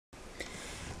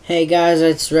Hey guys,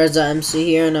 it's Reza MC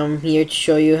here, and I'm here to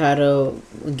show you how to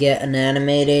get an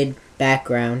animated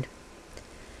background.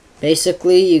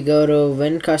 Basically, you go to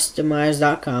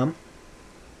wincustomize.com.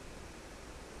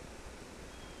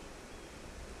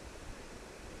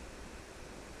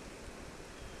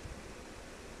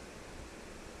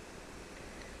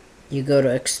 You go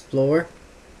to Explore.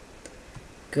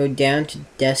 Go down to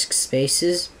Desk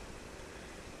Spaces.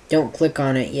 Don't click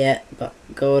on it yet, but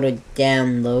go to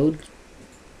Download.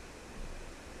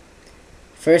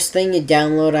 First thing you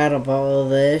download out of all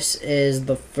of this is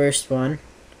the first one.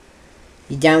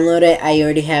 You download it. I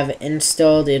already have it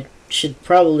installed. It should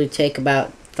probably take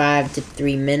about 5 to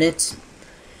 3 minutes.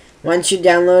 Once you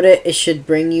download it, it should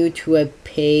bring you to a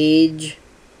page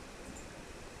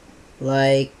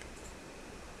like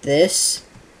this.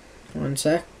 One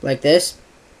sec. Like this.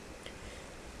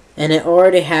 And it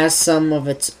already has some of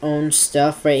its own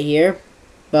stuff right here.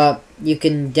 But you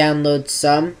can download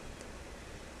some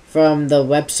from the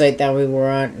website that we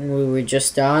were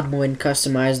just on,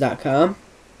 wincustomize.com.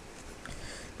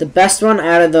 The best one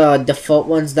out of the default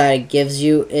ones that it gives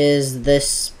you is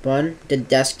this one, the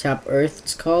Desktop Earth,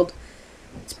 it's called.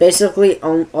 It's basically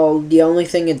the only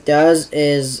thing it does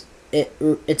is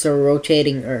it's a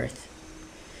rotating Earth.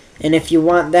 And if you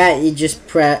want that, you just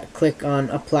click on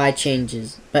Apply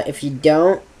Changes. But if you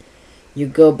don't, you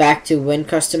go back to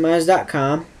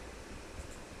wincustomize.com.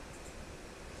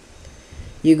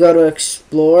 You go to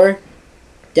Explore,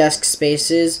 Desk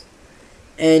Spaces,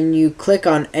 and you click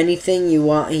on anything you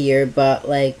want here, but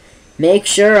like make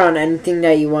sure on anything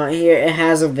that you want here it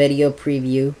has a video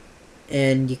preview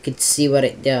and you can see what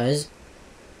it does.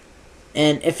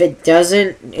 And if it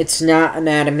doesn't, it's not an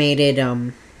animated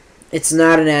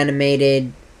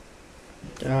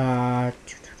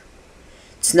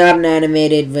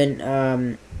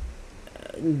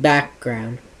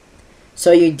background.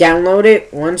 So you download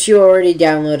it. Once you already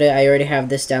download it, I already have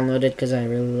this downloaded because I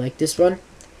really like this one.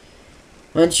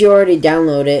 Once you already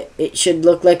download it, it should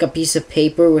look like a piece of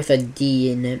paper with a D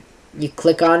in it. You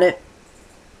click on it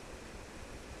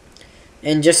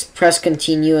and just press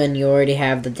continue, and you already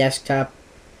have the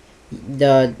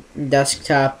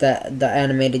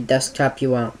animated desktop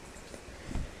you want.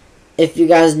 If you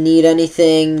guys need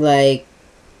anything, like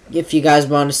if you guys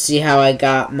want to see how I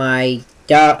got my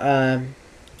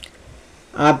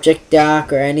object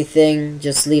dock or anything,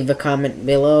 just leave a comment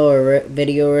below or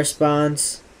video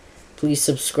response. Please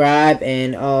subscribe,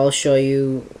 and I'll show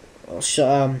you.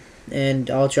 And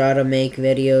I'll try to make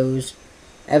videos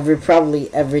probably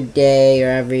every day or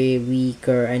every week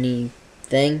or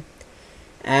anything.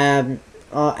 I'll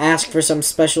ask for some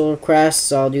special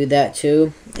requests. I'll do that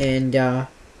too, and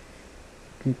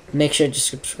make sure to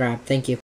subscribe. Thank you.